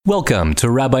Welcome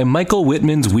to Rabbi Michael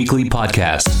Whitman's weekly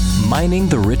podcast, Mining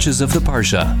the Riches of the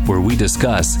Parsha, where we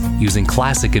discuss, using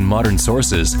classic and modern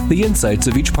sources, the insights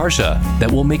of each Parsha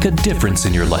that will make a difference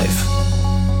in your life.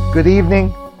 Good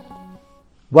evening.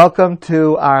 Welcome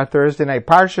to our Thursday night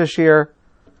Parsha Shir,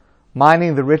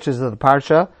 Mining the Riches of the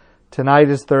Parsha. Tonight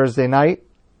is Thursday night,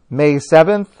 May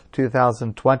 7th,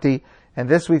 2020, and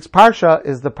this week's Parsha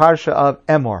is the Parsha of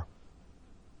Emor.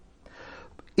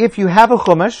 If you have a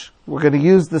Chumash, we're going to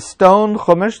use the stone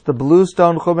Chumash, the blue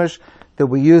stone Chumash that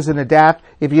we use in Adapt.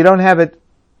 If you don't have it,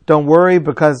 don't worry,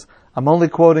 because I'm only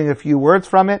quoting a few words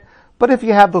from it. But if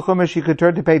you have the Chumash, you could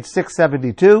turn to page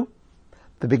 672,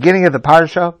 the beginning of the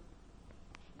Parsha.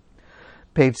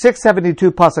 Page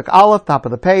 672, Pasuk Aleph, top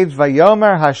of the page.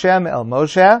 Vayomer Hashem el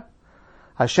Moshe.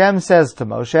 Hashem says to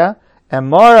Moshe,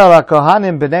 Emor el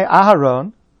Kohanim b'nei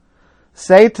Aharon,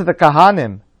 say to the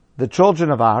Kohanim, the children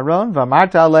of Aaron,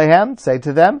 V'amarta alehem, say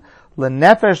to them,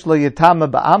 L'nefesh lo yitama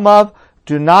ba'amav,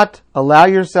 do not allow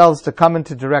yourselves to come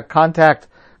into direct contact,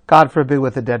 God forbid,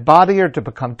 with a dead body, or to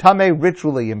become tameh,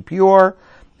 ritually impure.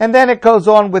 And then it goes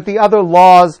on with the other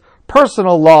laws,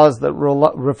 personal laws that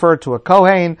refer to a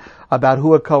Kohein, about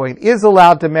who a Kohein is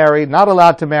allowed to marry, not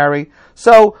allowed to marry.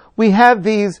 So we have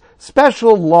these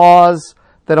special laws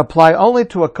that apply only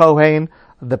to a Kohein,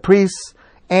 the priests,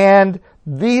 and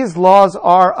these laws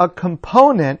are a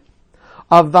component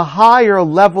of the higher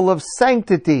level of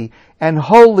sanctity and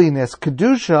holiness,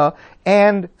 kedusha,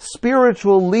 and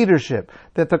spiritual leadership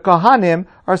that the Kohanim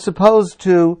are supposed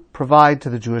to provide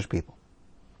to the Jewish people.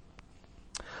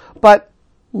 But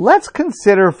let's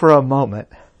consider for a moment,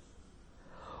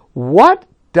 what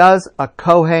does a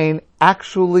Kohen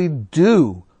actually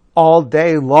do all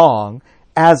day long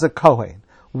as a Kohen?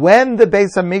 When the Beis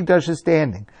HaMikdash is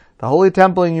standing, the Holy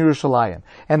Temple in Yerushalayim,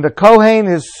 and the Kohen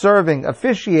is serving,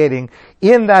 officiating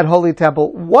in that Holy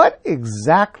Temple, what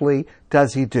exactly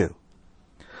does he do?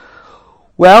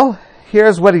 Well,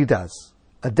 here's what he does.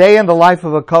 A day in the life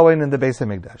of a Kohen in the Beis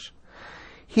HaMikdash.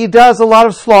 He does a lot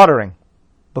of slaughtering,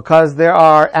 because there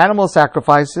are animal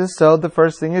sacrifices, so the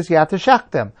first thing is you have to shech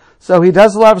them. So he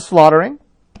does a lot of slaughtering.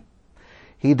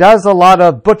 He does a lot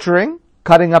of butchering,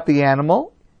 cutting up the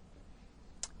animal.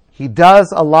 He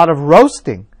does a lot of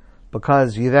roasting,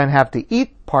 because you then have to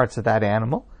eat parts of that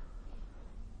animal.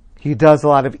 He does a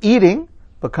lot of eating,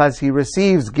 because he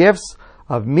receives gifts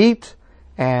of meat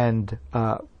and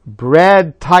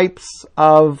bread types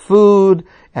of food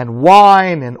and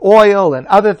wine and oil and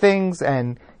other things,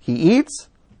 and he eats.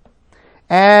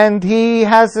 And he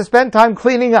has to spend time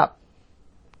cleaning up.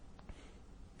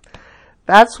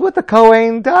 That's what the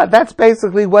Kohen does. That's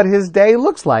basically what his day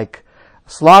looks like.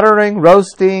 Slaughtering,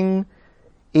 roasting,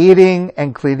 eating,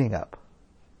 and cleaning up.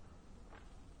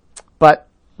 But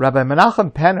Rabbi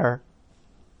Menachem Penner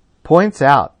points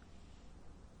out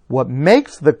what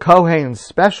makes the Kohen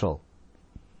special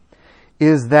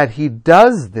is that he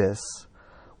does this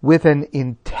with an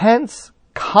intense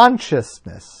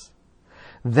consciousness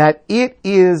that it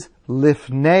is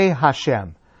lifnei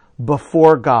Hashem,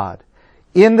 before God.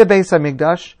 In the Beis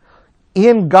HaMikdash,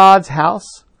 in God's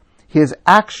house, his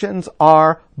actions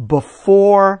are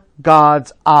before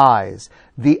God's eyes.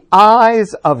 The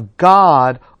eyes of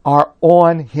God are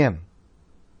on him.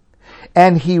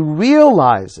 And he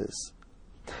realizes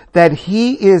that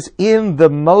he is in the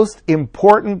most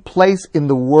important place in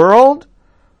the world,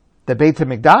 the Beit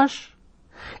HaMikdash,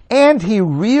 and he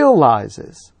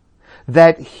realizes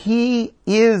that he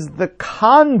is the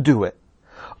conduit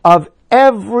of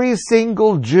every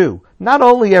single Jew, not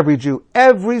only every Jew,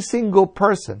 every single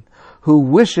person who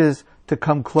wishes to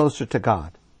come closer to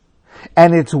God.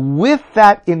 And it's with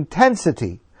that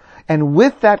intensity and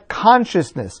with that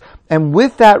consciousness and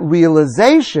with that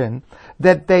realization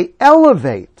that they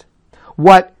elevate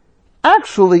what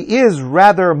actually is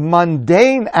rather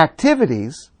mundane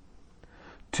activities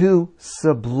to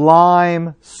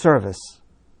sublime service,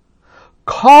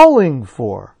 calling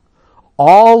for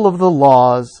all of the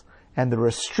laws and the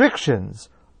restrictions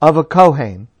of a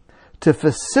Kohen to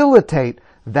facilitate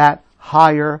that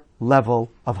higher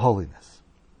level of holiness.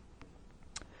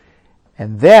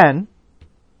 And then,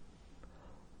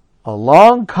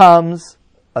 along comes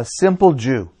a simple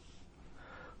Jew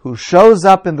who shows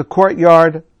up in the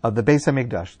courtyard of the Beis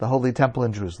HaMikdash, the Holy Temple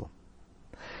in Jerusalem.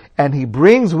 And he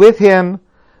brings with him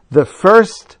the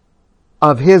first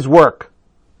of his work.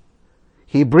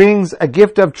 He brings a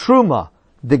gift of Truma,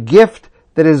 the gift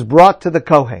that is brought to the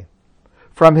Kohen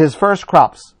from his first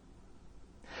crops.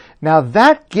 Now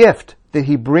that gift that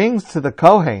he brings to the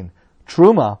Kohen,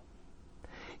 Truma,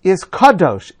 is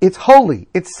kadosh, it's holy,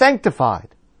 it's sanctified.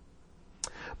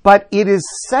 But it is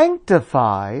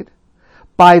sanctified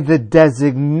by the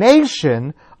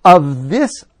designation of this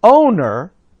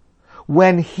owner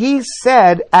when he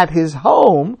said at his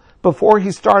home before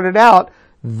he started out,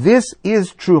 this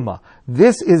is Truma.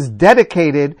 This is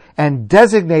dedicated and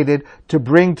designated to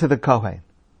bring to the Kohein.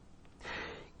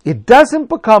 It doesn't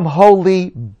become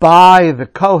holy by the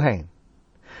Kohein.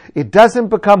 It doesn't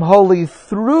become holy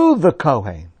through the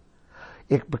Kohein.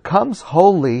 It becomes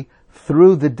holy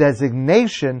through the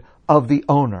designation of the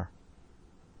owner.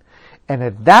 And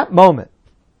at that moment,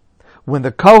 when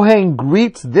the Kohen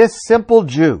greets this simple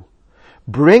Jew,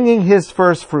 bringing his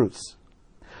first fruits,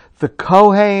 the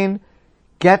Kohen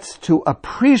gets to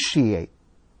appreciate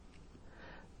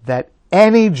that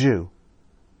any Jew,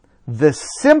 the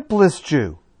simplest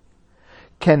Jew,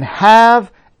 can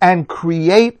have and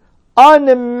create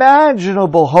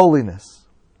unimaginable holiness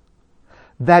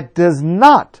that does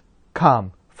not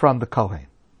come from the Kohen.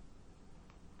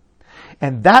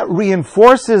 And that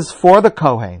reinforces for the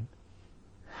Kohen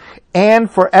and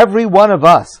for every one of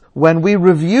us when we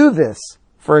review this,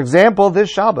 for example, this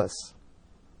Shabbos,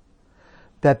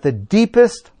 that the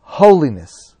deepest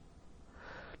holiness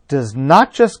does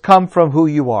not just come from who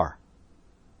you are,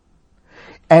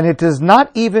 and it does not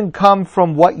even come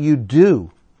from what you do.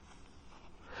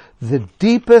 The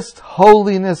deepest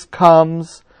holiness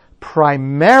comes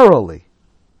primarily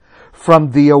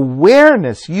from the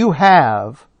awareness you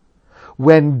have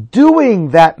when doing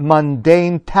that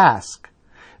mundane task,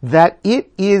 that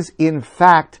it is in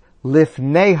fact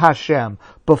lifnei Hashem,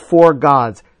 before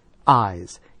God's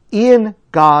eyes, in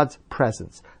God's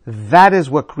presence. That is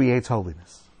what creates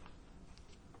holiness.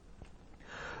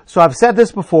 So I've said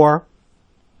this before.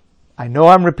 I know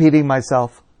I'm repeating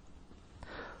myself,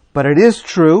 but it is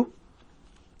true,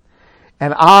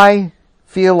 and I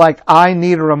feel like I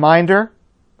need a reminder.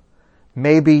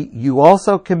 Maybe you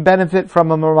also can benefit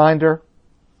from a reminder.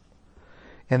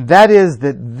 And that is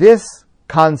that this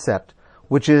concept,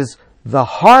 which is the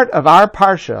heart of our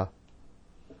Parsha,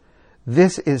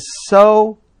 this is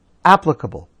so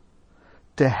applicable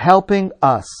to helping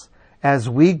us as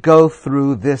we go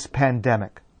through this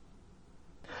pandemic.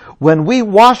 When we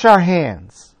wash our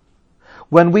hands,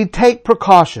 when we take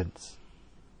precautions,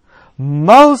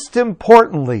 most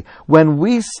importantly, when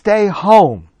we stay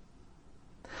home,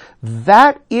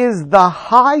 that is the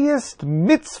highest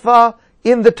mitzvah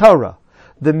in the Torah.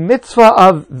 The mitzvah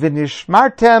of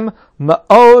v'nishmartem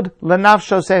ma'od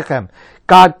lenafshosechem.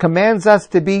 God commands us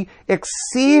to be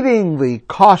exceedingly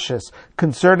cautious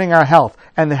concerning our health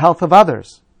and the health of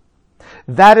others.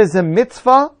 That is a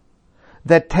mitzvah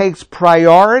that takes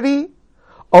priority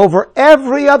over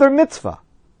every other mitzvah,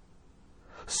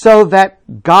 so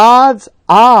that God's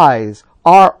eyes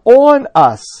are on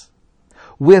us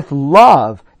with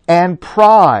love and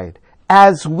pride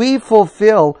as we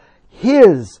fulfill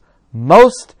His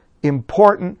most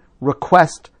important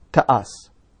request to us.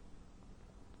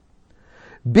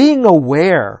 Being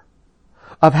aware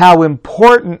of how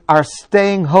important our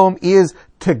staying home is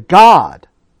to God,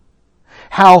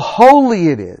 how holy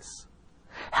it is,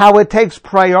 how it takes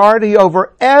priority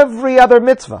over every other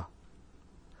mitzvah,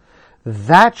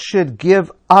 that should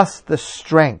give us the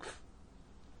strength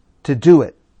to do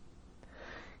it,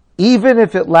 even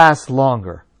if it lasts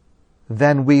longer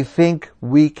than we think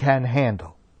we can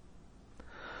handle.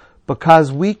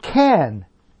 Because we can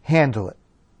handle it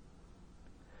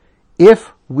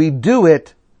if we do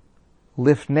it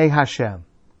lifnei Hashem,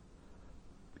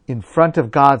 in front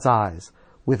of God's eyes,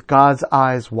 with God's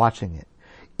eyes watching it.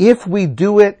 If we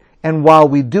do it, and while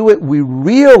we do it, we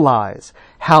realize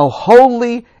how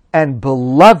holy and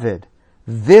beloved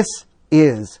this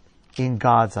is in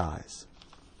God's eyes.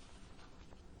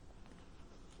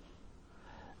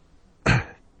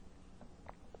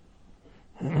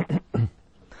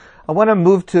 I want to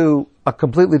move to a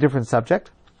completely different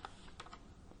subject.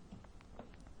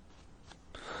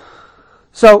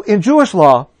 So, in Jewish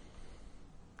law,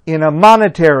 in a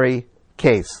monetary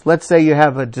case, let's say you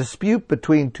have a dispute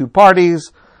between two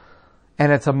parties,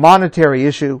 and it's a monetary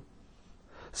issue.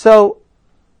 So,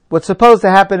 what's supposed to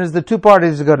happen is the two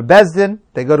parties go to Bezdin,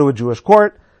 they go to a Jewish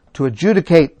court to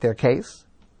adjudicate their case.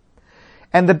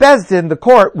 And the Bezdin, the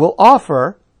court, will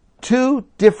offer two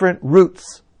different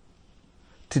routes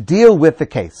to deal with the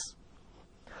case.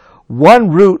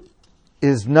 One route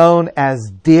is known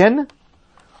as din,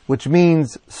 which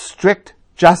means strict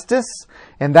justice,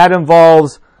 and that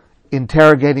involves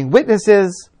interrogating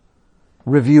witnesses,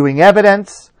 reviewing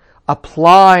evidence,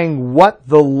 applying what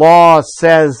the law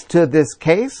says to this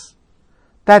case.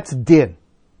 That's din.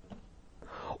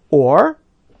 Or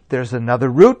there's another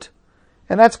route,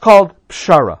 and that's called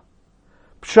Peshara.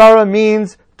 Peshara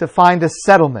means to find a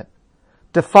settlement,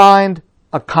 to find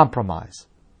a compromise.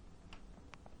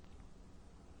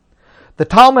 The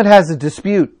Talmud has a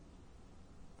dispute.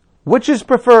 Which is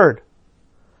preferred?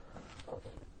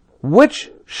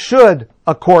 Which should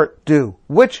a court do?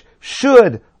 Which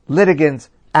should litigants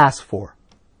ask for?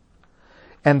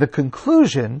 And the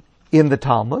conclusion in the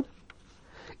Talmud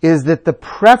is that the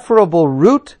preferable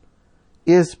route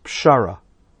is Peshara,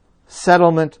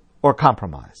 settlement or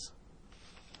compromise.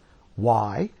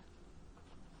 Why?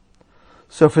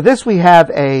 So for this we have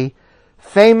a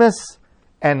famous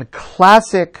and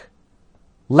classic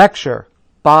lecture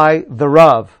by the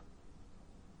Rav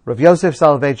Yosef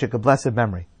Soloveitchik, of blessed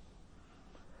memory.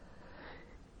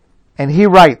 And he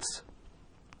writes,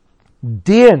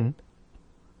 Din,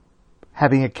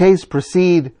 having a case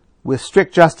proceed with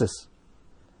strict justice,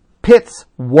 pits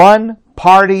one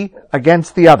party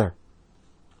against the other.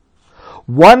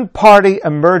 One party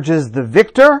emerges the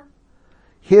victor,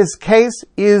 his case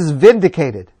is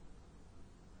vindicated.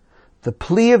 The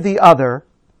plea of the other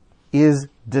is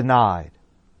denied.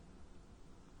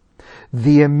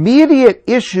 The immediate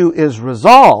issue is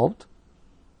resolved,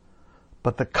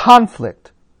 but the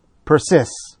conflict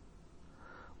persists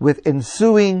with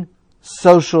ensuing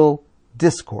social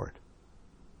discord.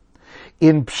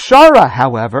 In Peshara,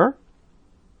 however,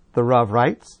 the Rav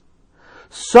writes,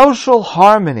 social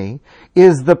harmony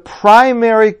is the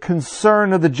primary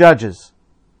concern of the judges.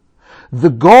 The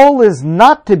goal is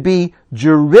not to be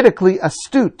juridically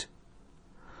astute,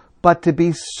 but to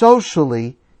be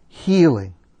socially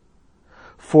healing.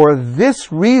 For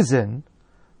this reason,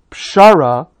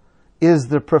 Peshara is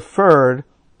the preferred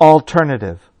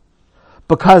alternative.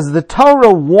 Because the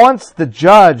Torah wants the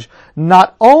judge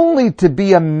not only to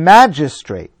be a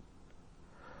magistrate,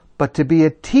 but to be a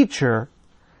teacher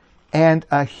and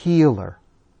a healer.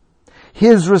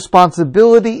 His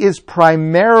responsibility is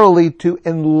primarily to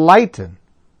enlighten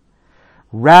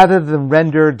rather than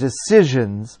render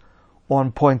decisions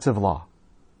on points of law.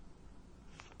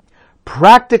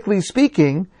 Practically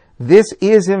speaking, this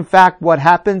is in fact what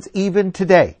happens even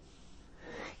today.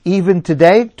 Even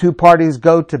today, two parties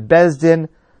go to Beis Din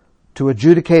to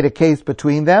adjudicate a case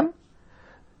between them.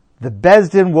 The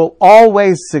Beis Din will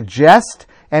always suggest,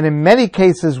 and in many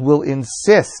cases will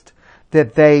insist,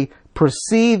 that they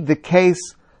proceed the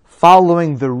case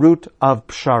following the route of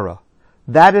Peshara.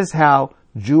 That is how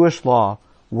Jewish law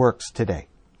works today.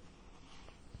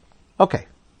 Okay.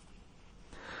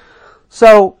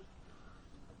 So,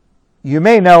 you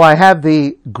may know I have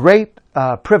the great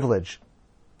privilege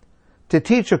to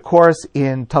teach a course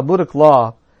in Talmudic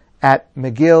law at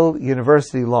McGill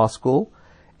University Law School,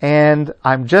 and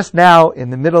I'm just now in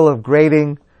the middle of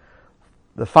grading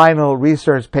the final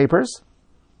research papers.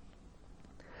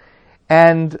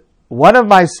 And one of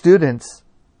my students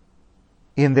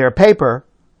in their paper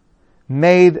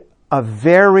made a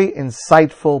very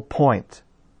insightful point.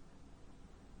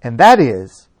 And that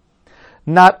is,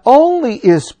 not only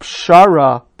is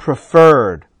Peshara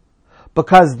preferred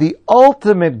because the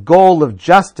ultimate goal of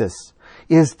justice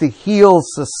is to heal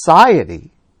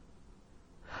society,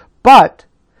 but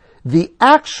the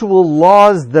actual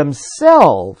laws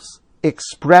themselves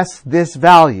express this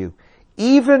value,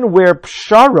 even where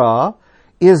Peshara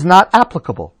is not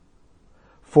applicable.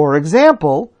 For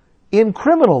example, in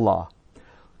criminal law.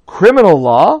 Criminal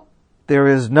law, there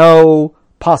is no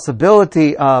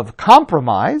possibility of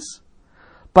compromise,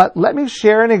 but let me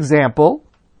share an example.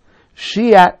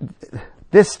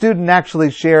 This student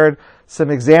actually shared some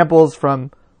examples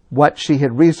from what she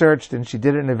had researched, and she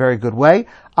did it in a very good way.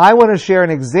 I want to share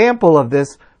an example of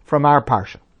this from our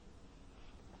Parsha.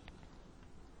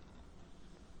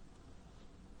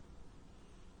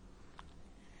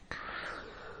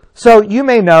 So you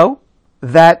may know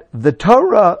that the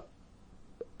Torah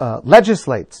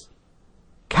legislates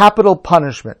capital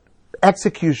punishment,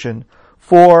 execution,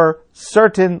 for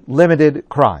certain limited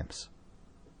crimes.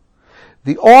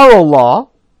 The oral law,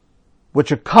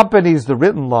 which accompanies the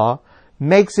written law,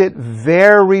 makes it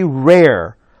very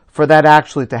rare for that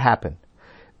actually to happen.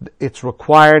 It's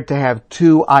required to have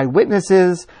 2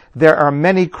 eyewitnesses. There are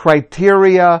many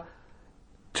criteria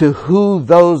to who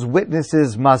those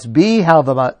witnesses must be, how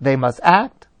they must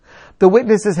act. The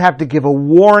witnesses have to give a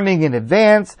warning in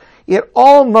advance. It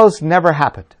almost never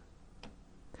happened.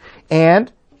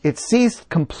 And it ceased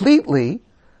completely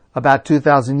about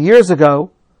 2,000 years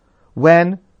ago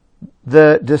when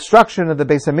the destruction of the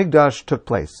Beis Hamikdash took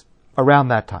place around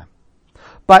that time.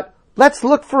 But let's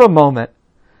look for a moment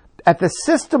at the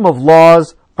system of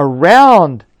laws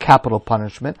around capital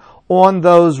punishment on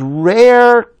those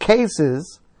rare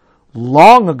cases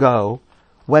long ago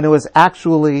when it was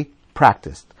actually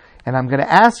practiced. And I'm going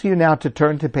to ask you now to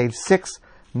turn to page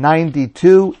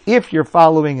 692 if you're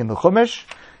following in the Chumash.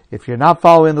 If you're not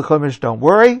following the Chumash, don't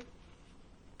worry.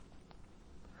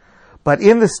 But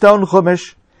in the Stone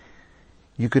Chumash,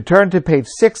 you could turn to page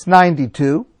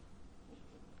 692,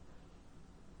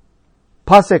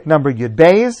 Pasuk number Yud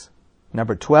Beis,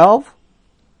 number 12.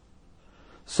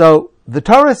 So the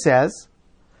Torah says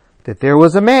that there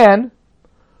was a man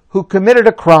who committed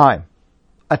a crime,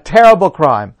 a terrible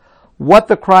crime. What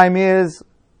the crime is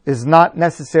not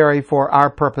necessary for our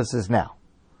purposes now.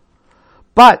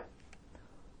 But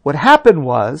what happened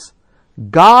was,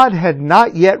 God had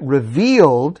not yet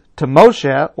revealed to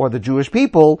Moshe or the Jewish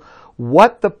people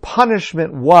what the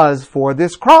punishment was for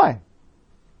this crime.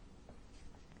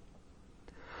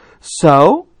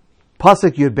 So,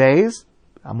 Pasuk Yud Beis,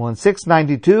 I'm on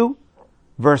 692,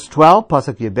 verse 12,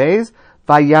 Pasuk Yud Beis,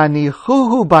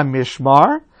 Vayanichuhu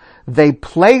b'mishmar, they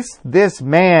placed this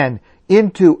man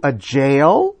into a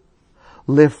jail,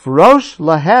 lifrosh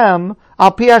lahem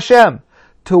al pi Hashem,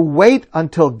 to wait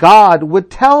until God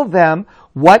would tell them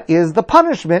what is the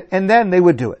punishment, and then they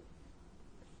would do it.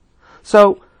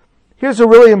 So, here's a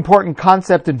really important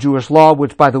concept in Jewish law,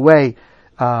 which, by the way,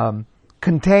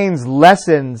 contains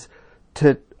lessons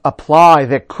to apply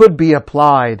that could be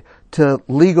applied to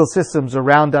legal systems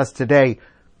around us today,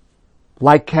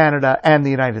 like Canada and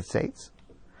the United States.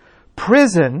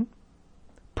 Prison,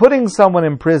 putting someone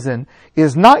in prison,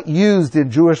 is not used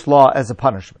in Jewish law as a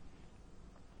punishment.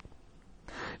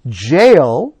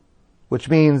 Jail, which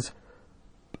means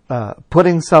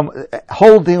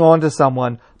holding on to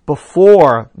someone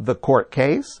before the court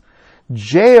case,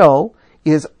 jail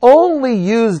is only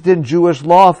used in Jewish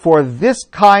law for this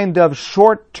kind of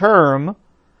short-term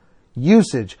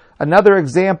usage. Another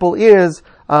example is,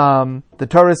 the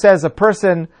Torah says a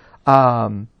person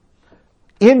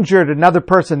injured another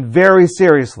person very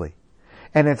seriously,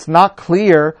 and it's not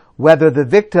clear whether the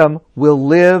victim will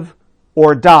live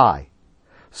or die.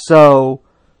 So,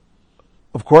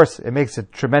 of course, it makes a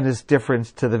tremendous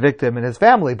difference to the victim and his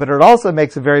family, but it also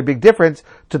makes a very big difference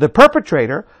to the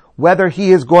perpetrator, whether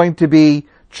he is going to be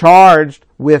charged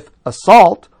with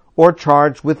assault or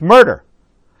charged with murder.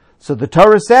 So the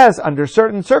Torah says, under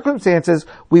certain circumstances,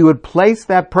 we would place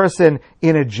that person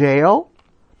in a jail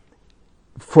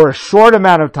for a short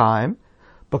amount of time,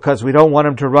 because we don't want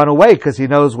him to run away, because he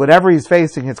knows whatever he's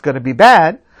facing, it's going to be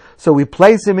bad. So we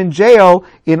place him in jail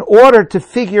in order to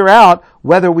figure out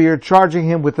whether we are charging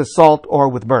him with assault or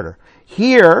with murder.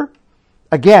 Here,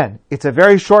 again, it's a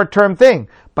very short-term thing.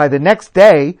 By the next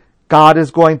day, God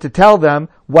is going to tell them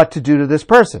what to do to this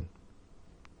person.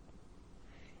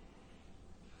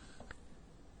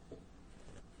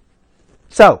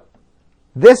 So,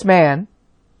 this man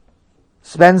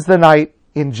spends the night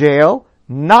in jail,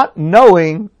 not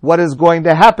knowing what is going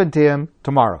to happen to him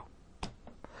tomorrow.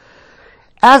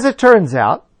 As it turns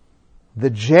out, the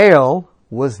jail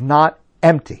was not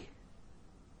empty.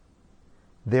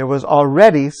 There was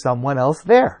already someone else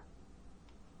there.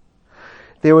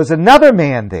 There was another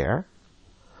man there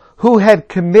who had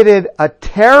committed a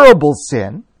terrible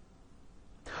sin,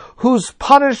 whose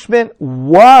punishment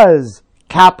was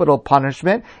capital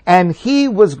punishment, and he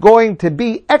was going to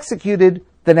be executed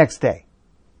the next day.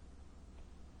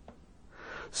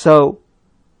 So,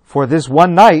 for this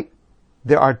one night,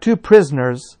 there are two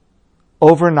prisoners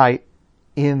overnight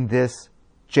in this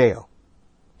jail.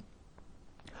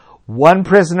 One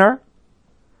prisoner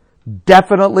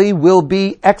definitely will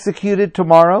be executed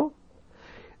tomorrow.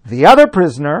 The other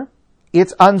prisoner,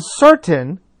 it's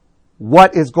uncertain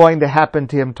what is going to happen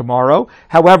to him tomorrow.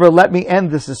 However, let me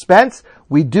end the suspense.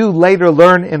 We do later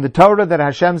learn in the Torah that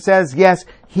Hashem says, yes,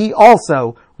 he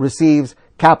also receives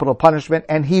capital punishment,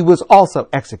 and he was also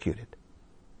executed.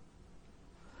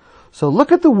 So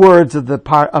look at the words of the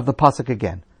pasuk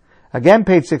again. Again,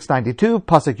 page 692,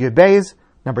 pasuk Yud Beis,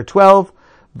 number 12.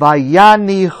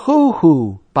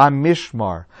 Vayanichuhu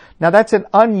b'mishmar. Now that's an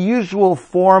unusual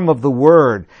form of the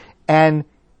word, and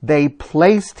they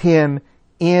placed him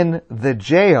in the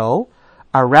jail.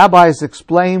 Our rabbis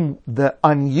explain the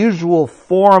unusual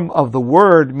form of the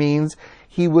word means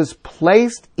he was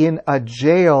placed in a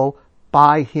jail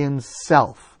by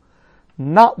himself,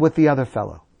 not with the other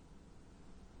fellow.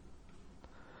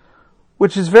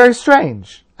 Which is very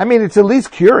strange. I mean, it's at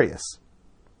least curious.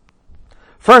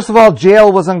 First of all,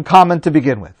 jail was uncommon to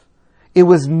begin with. It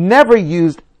was never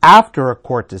used after a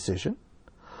court decision,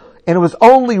 and it was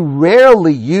only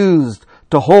rarely used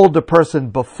to hold a person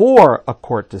before a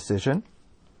court decision.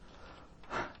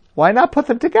 Why not put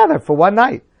them together for one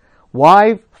night?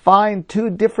 Why find two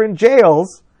different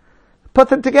jails, put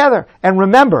them together? And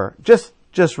remember, just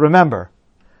remember,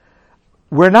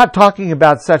 we're not talking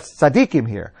about such tzaddikim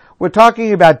here. We're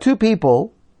talking about two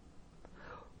people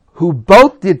who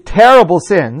both did terrible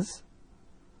sins,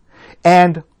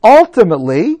 and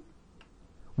ultimately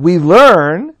we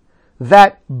learn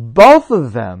that both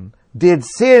of them did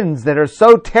sins that are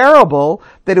so terrible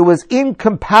that it was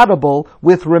incompatible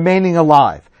with remaining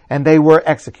alive, and they were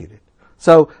executed.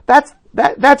 So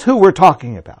that's who we're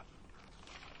talking about.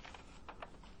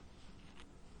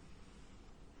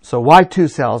 So why two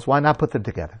cells? Why not put them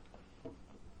together?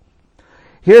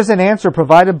 Here's an answer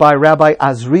provided by Rabbi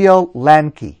Azriel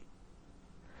Lankey.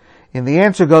 And the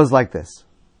answer goes like this.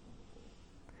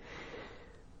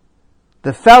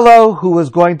 The fellow who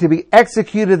was going to be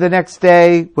executed the next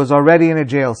day was already in a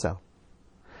jail cell.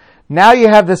 Now you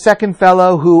have the second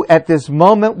fellow who at this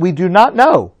moment we do not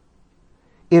know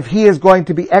if he is going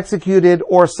to be executed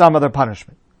or some other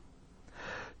punishment.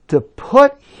 To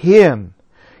put him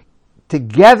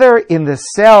together in the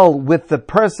cell with the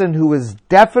person who is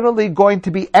definitely going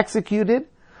to be executed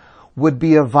would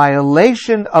be a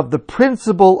violation of the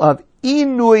principle of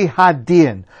inui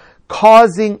hadin,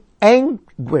 causing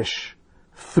anguish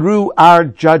through our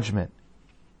judgment.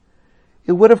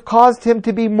 It would have caused him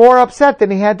to be more upset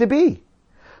than he had to be,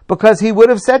 because he would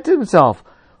have said to himself,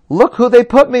 look who they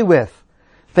put me with.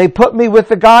 They put me with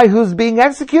the guy who's being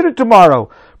executed tomorrow.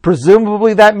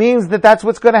 Presumably that means that that's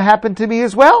what's going to happen to me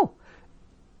as well.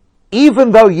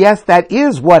 Even though, yes, that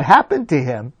is what happened to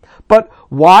him, but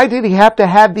why did he have to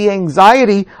have the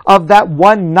anxiety of that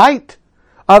one night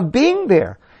of being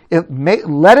there?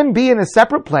 Let him be in a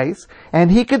separate place, and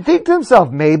he could think to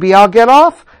himself, maybe I'll get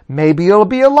off, maybe it'll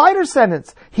be a lighter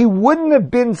sentence. He wouldn't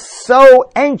have been so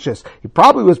anxious. He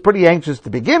probably was pretty anxious to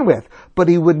begin with, but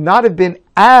he would not have been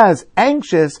as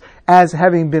anxious as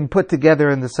having been put together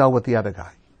in the cell with the other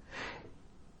guy.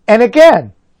 And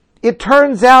again, it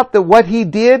turns out that what he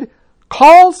did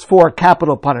calls for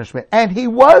capital punishment, and he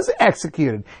was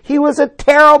executed. He was a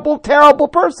terrible, terrible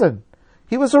person.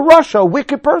 He was a rasha, a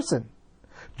wicked person,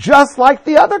 just like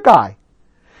the other guy.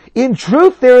 In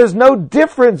truth, there is no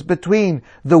difference between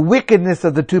the wickedness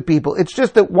of the two people. It's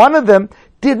just that one of them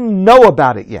didn't know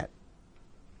about it yet.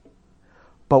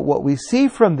 But what we see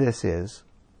from this is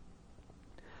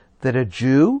that a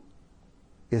Jew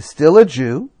is still a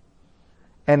Jew,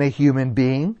 and a human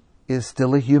being is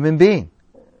still a human being.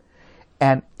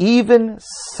 And even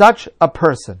such a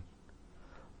person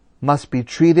must be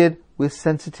treated with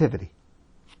sensitivity.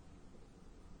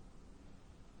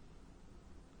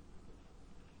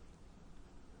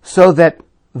 So that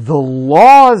the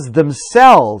laws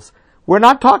themselves, we're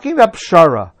not talking about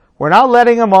Peshara, we're not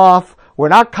letting him off, we're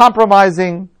not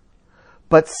compromising,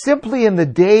 but simply in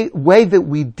the way that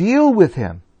we deal with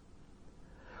him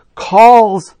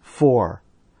calls for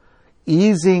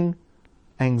easing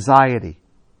anxiety,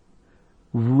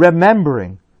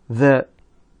 remembering the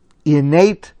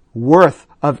innate worth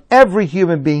of every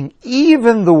human being,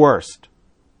 even the worst.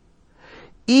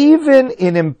 Even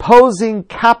in imposing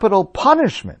capital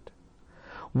punishment,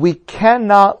 we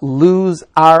cannot lose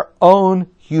our own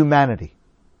humanity.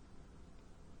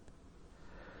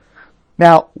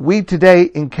 Now, we today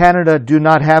in Canada do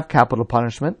not have capital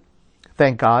punishment,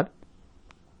 thank God.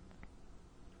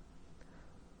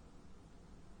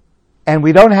 And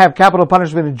we don't have capital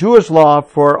punishment in Jewish law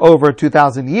for over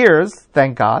 2,000 years,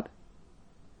 thank God.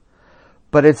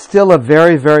 But it's still a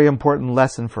very, very important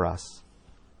lesson for us.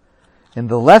 And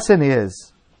the lesson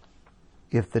is,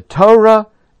 if the Torah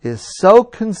is so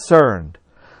concerned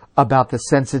about the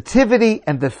sensitivity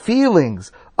and the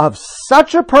feelings of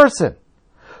such a person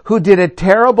who did a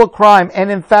terrible crime and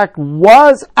in fact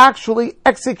was actually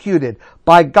executed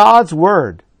by God's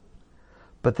word,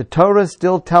 but the Torah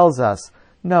still tells us,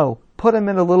 no, put him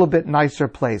in a little bit nicer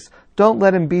place. Don't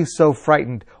let him be so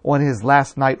frightened on his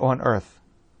last night on earth.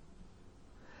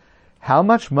 How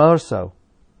much more so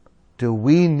do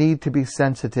we need to be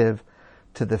sensitive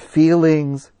to the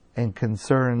feelings and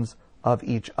concerns of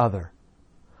each other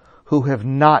who have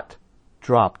not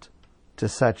dropped to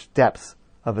such depths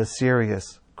of a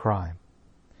serious crime?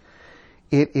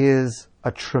 It is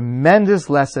a tremendous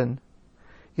lesson.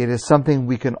 It is something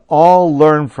we can all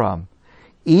learn from,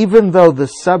 even though the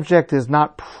subject is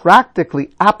not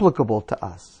practically applicable to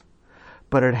us,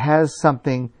 but it has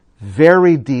something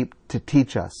very deep to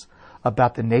teach us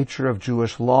about the nature of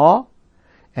Jewish law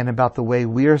and about the way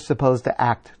we are supposed to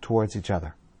act towards each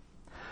other.